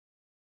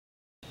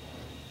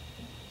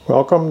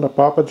Welcome to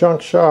Papa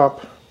Junk's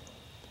shop.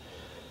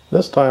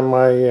 This time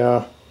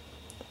I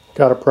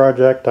got a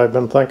project I've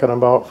been thinking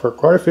about for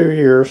quite a few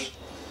years.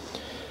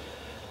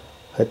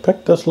 I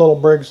picked this little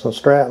Briggs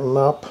Stratton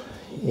up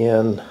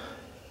in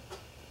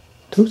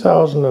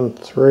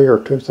 2003 or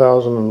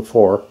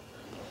 2004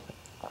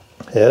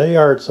 at a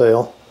yard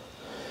sale.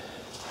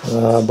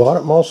 Bought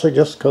it mostly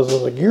just because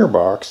of the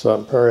gearbox.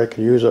 I probably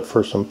could use it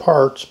for some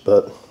parts,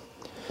 but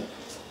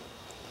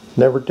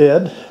never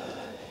did,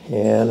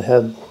 and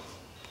had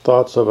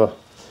thoughts of a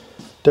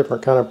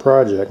different kind of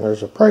project.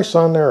 There's a price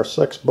on there of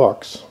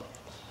 $6.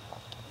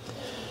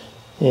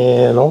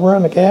 And over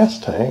on the gas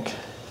tank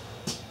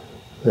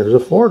there's a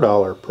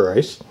 $4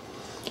 price.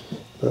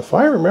 But if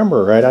I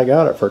remember right, I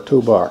got it for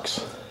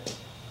 $2.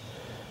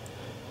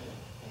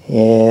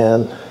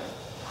 And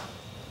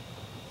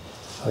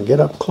I'll get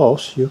up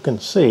close, you can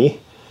see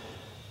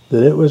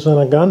that it was in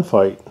a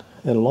gunfight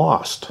and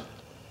lost.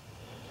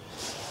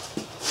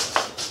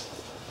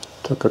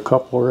 Took a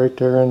couple right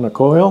there in the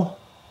coil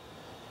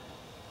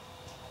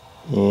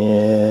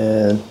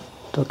and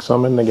took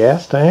some in the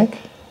gas tank.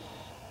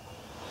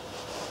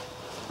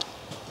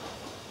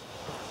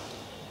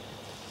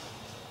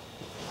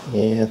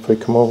 And if we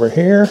come over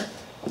here,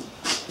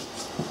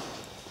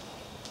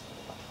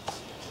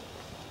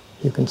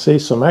 you can see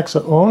some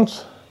exit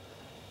wounds.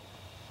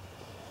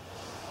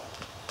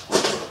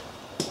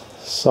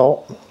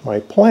 So my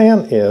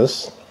plan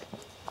is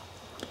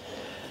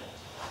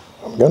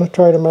I'm going to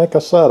try to make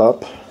a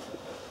setup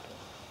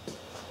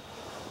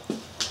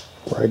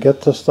where I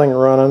get this thing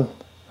running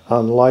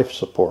on life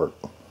support.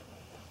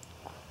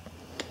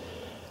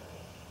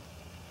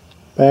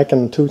 Back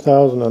in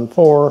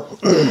 2004,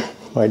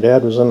 my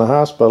dad was in the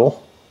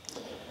hospital.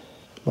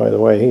 By the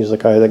way, he's the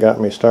guy that got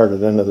me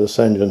started into this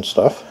engine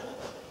stuff.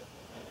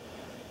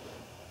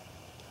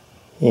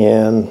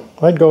 And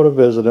I'd go to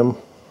visit him,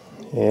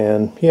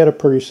 and he had a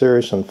pretty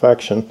serious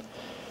infection,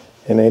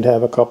 and they'd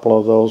have a couple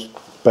of those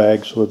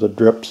bags with the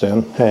drips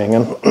in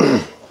hanging.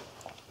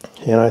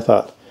 And I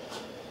thought,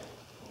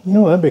 you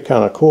know, that'd be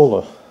kind of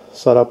cool to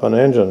set up an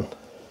engine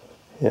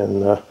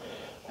and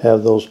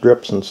have those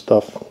drips and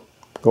stuff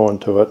going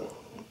to it,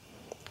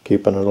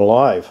 keeping it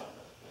alive.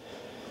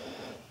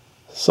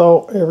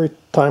 So every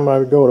time I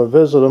would go to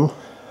visit him,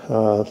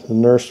 the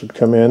nurse would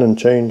come in and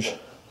change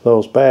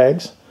those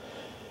bags,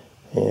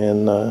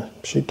 and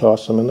she'd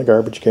toss them in the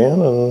garbage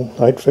can, and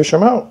I'd fish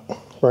them out,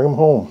 bring them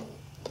home.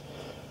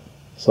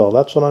 So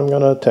that's what I'm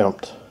going to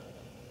attempt.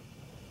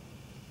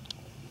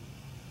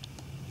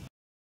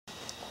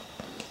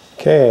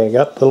 Okay, I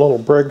got the little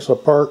Briggs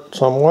apart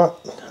somewhat.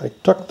 I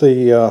took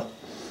the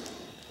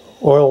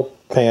oil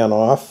pan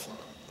off.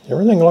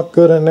 Everything looked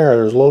good in there.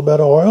 There's a little bit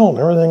of oil and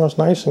everything was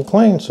nice and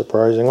clean,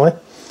 surprisingly.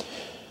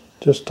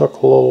 Just took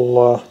a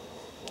little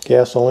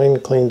gasoline,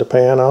 cleaned the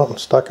pan out and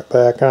stuck it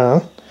back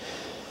on.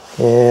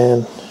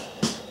 And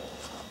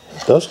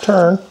it does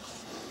turn.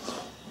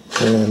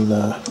 And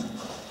that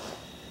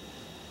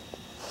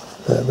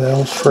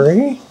valve's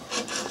free.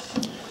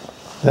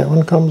 That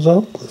one comes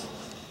up.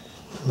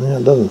 Yeah,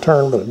 it doesn't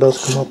turn, but it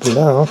does come up and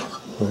down.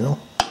 Well,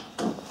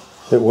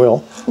 it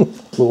will. A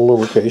little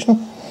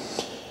lubrication.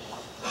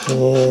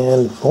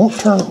 And it won't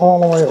turn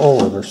all the way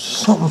over. There's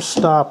something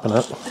stopping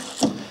it.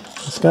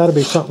 It's got to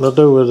be something to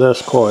do with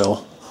this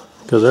coil,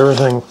 because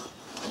everything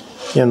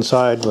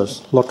inside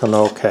was looking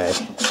okay.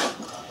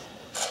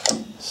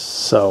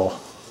 So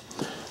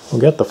we'll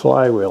get the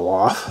flywheel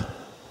off.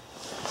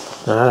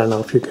 I don't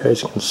know if you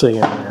guys can see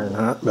in there or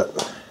not,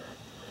 but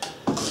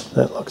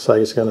that looks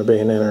like it's going to be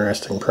an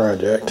interesting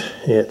project.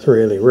 It's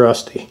really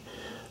rusty.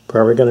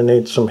 Probably going to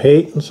need some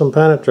heat and some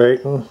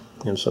penetrating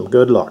and some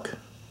good luck.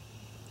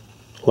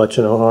 Let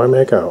you know how I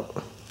make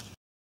out.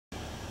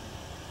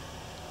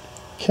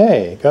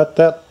 Okay, got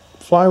that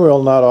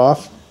flywheel nut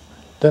off.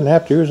 Didn't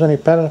have to use any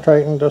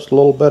penetrating, just a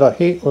little bit of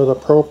heat with a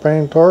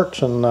propane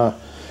torch and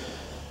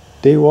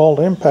DeWalt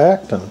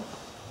impact, and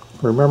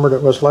remembered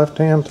it was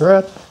left-hand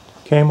thread.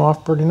 Came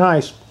off pretty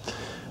nice.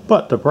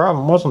 But the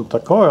problem wasn't the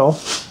coil.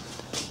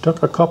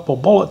 Took a couple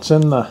bullets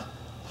in the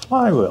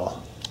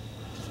flywheel,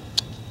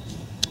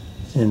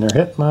 and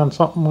they're hitting on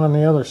something on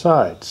the other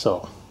side.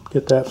 So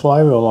get that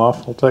flywheel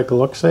off, we'll take a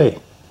look-see.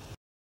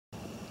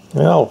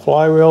 Well, the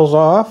flywheel's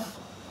off,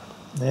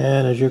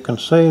 and as you can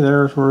see,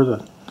 there's where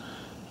the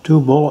two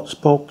bullets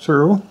poke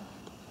through.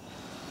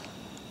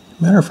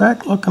 Matter of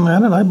fact, looking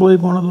at it, I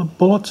believe one of the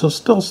bullets is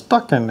still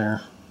stuck in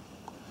there.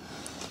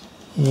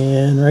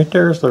 And right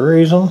there's the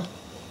reason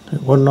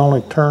it wouldn't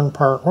only turn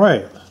part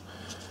way.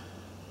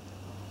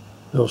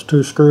 Those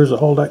two screws that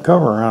hold that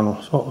cover on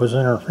was what was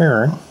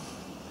interfering.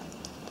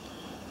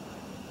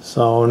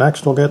 So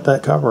next we'll get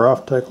that cover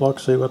off, take a look,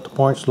 see what the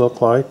points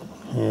look like,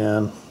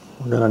 and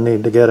we're going to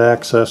need to get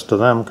access to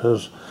them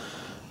because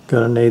we're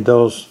going to need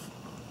those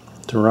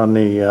to run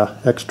the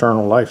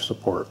external life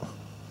support.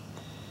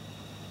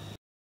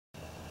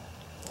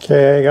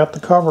 Okay, got the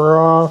cover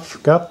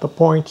off, got the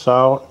points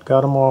out, got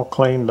them all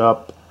cleaned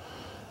up.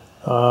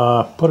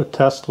 Put a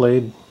test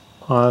lead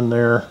on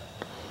there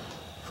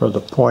for the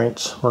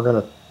points. We're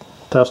going to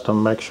test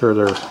them, make sure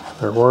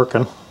they're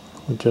working.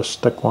 We just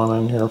stick one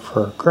in here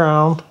for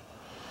ground,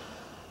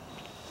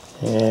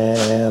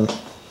 and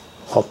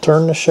I'll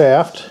turn the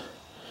shaft,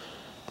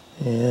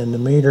 and the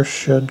meter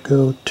should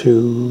go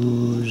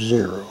to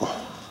 0.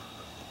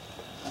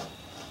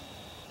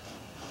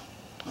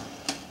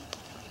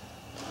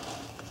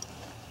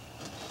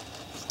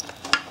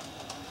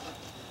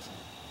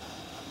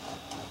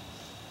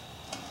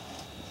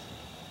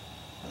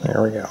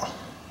 There we go.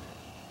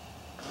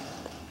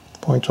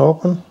 Point's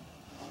open,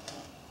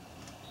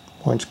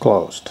 point's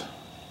closed.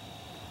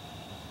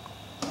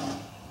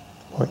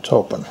 Point's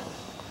open.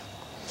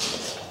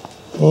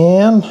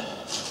 And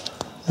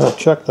I'm going to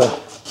check the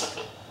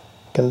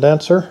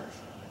condenser.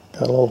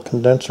 Got a little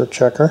condenser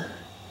checker.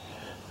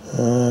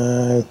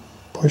 I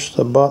push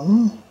the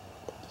button.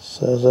 It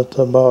says it's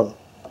about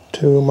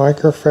 2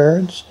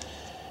 microfarads.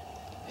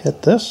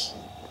 Hit this.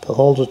 If it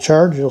holds a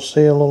charge, you'll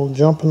see a little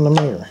jump in the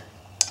meter.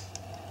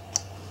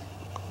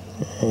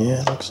 And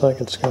it looks like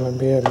it's going to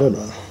be a good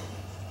one.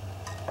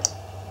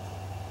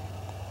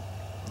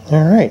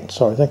 Alright,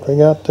 so I think we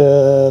got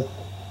the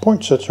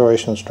point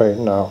situation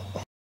straightened out.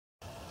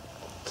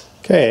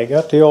 Okay, I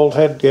got the old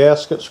head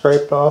gasket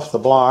scraped off the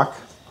block.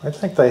 I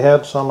think they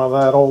had some of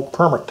that old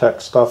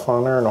Permatech stuff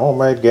on there in a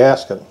homemade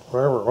gasket.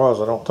 Whatever it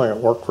was, I don't think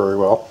it worked very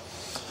well.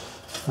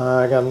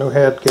 I got a new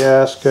head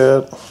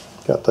gasket,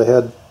 got the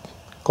head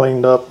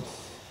cleaned up,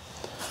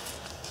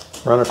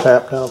 run a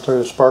tap down through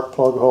the spark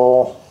plug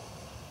hole.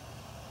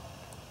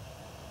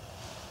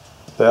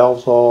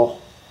 Valves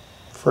all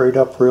freed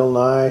up real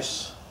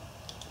nice.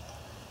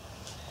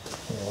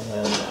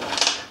 And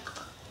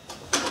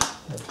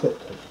get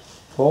the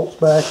bolts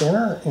back in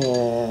her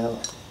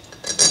and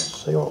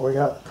see what we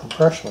got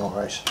compression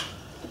wise.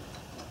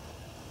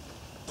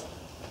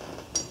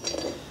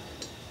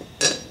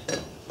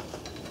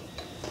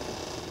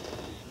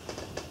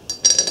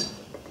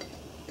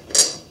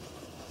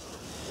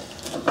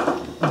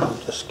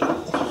 Just get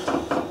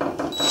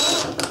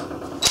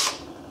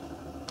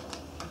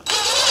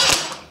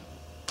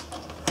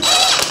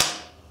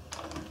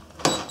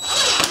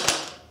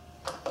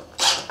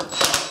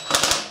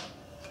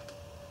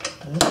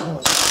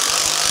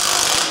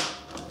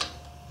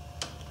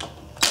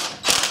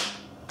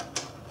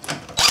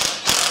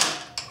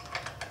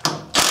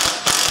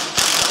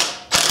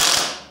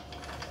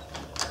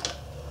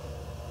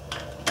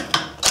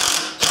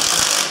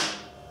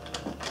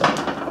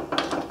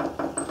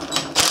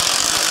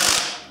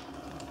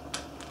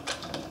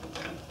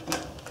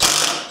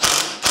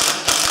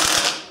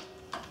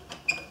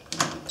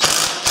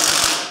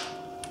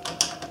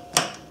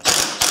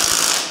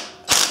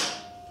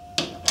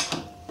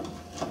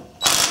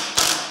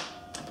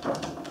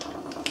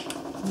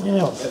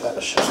Yeah, I'll give that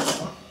a shot.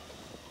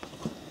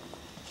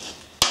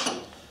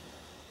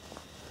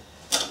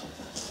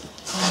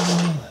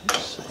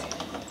 Let's see.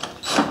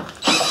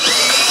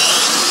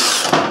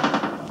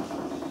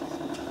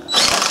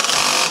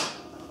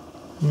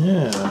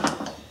 Yeah,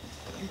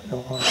 we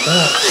don't want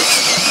that.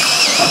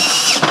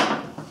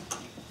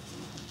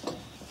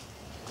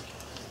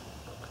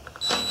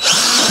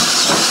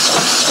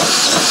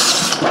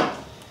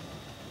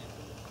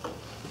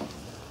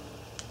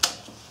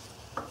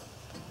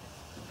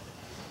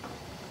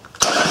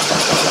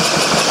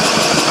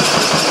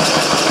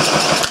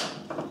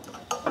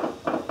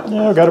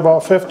 Yeah, I've got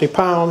about 50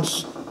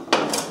 pounds.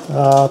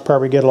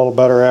 Probably get a little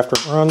better after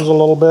it runs a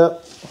little bit.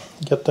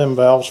 Get them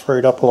valves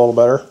freed up a little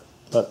better,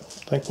 but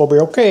I think we'll be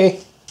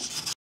okay.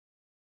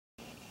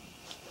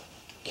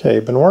 Okay,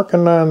 been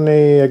working on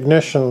the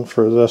ignition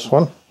for this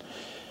one.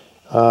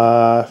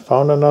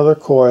 Found another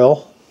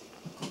coil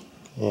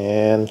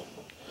and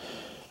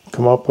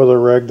come up with a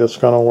rig that's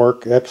going to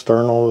work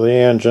external to the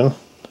engine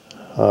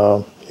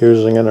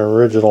using an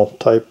original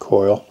type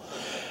coil.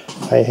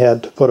 I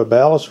had to put a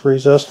ballast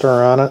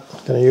resistor on it.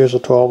 I'm going to use a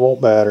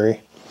 12-volt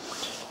battery,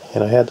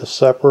 and I had to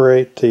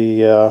separate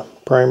the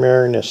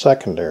primary and the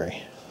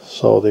secondary.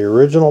 So the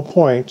original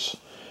points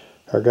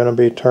are going to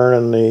be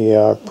turning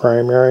the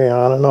primary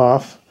on and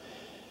off,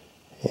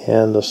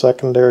 and the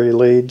secondary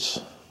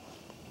leads,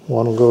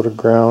 one will go to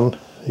ground,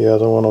 the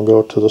other one will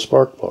go to the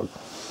spark plug.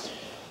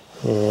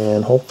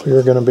 And hopefully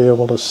you're going to be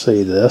able to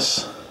see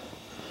this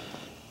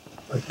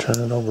if I turn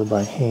it over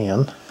by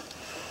hand.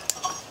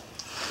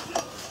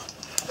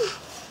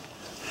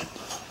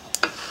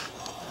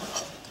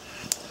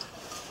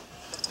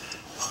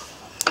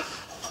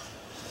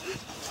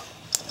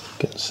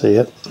 Can see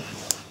it,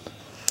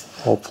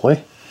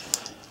 hopefully.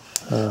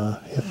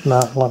 If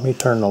not, let me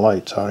turn the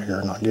lights out here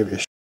and I'll give you a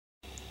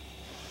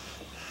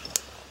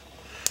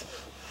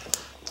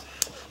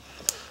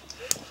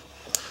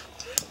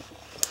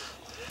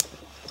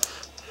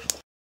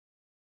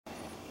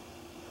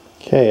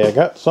Okay, I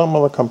got some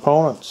of the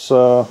components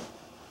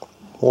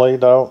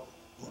laid out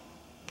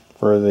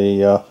for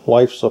the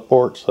life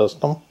support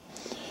system.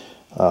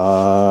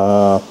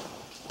 Got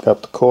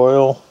the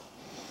coil.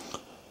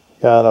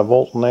 Got a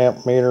volt and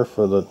amp meter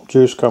for the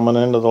juice coming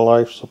into the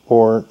life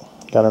support.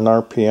 Got an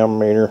RPM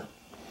meter.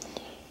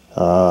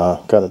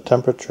 Got a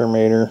temperature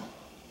meter.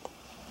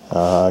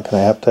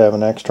 Gonna have to have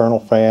an external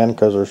fan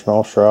because there's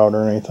no shroud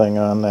or anything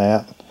on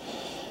that,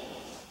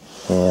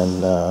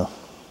 and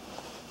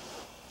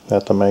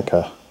have to make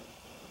a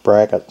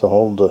bracket to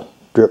hold the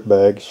drip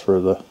bags for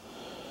the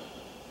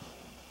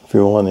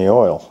fuel and the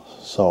oil.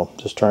 So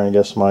just trying to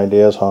get some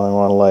ideas how I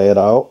want to lay it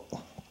out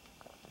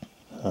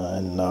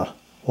and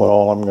what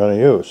all I'm going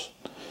to use.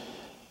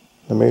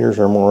 The meters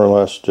are more or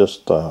less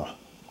just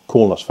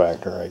coolness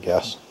factor, I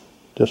guess,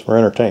 just for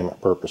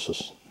entertainment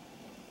purposes.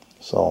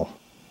 So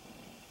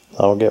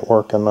I'll get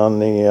working on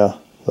the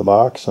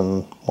box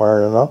and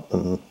wiring it up,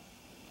 and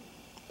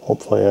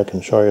hopefully I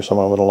can show you some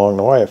of it along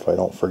the way if I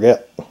don't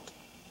forget.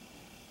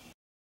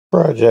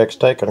 Project's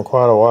taken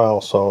quite a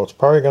while, so it's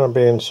probably going to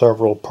be in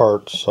several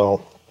parts,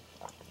 so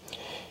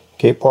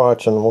keep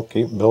watching. We'll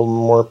keep building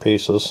more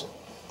pieces.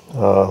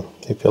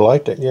 If you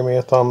liked it, give me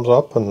a thumbs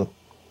up and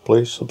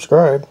please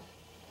subscribe.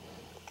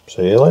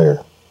 See you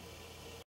later.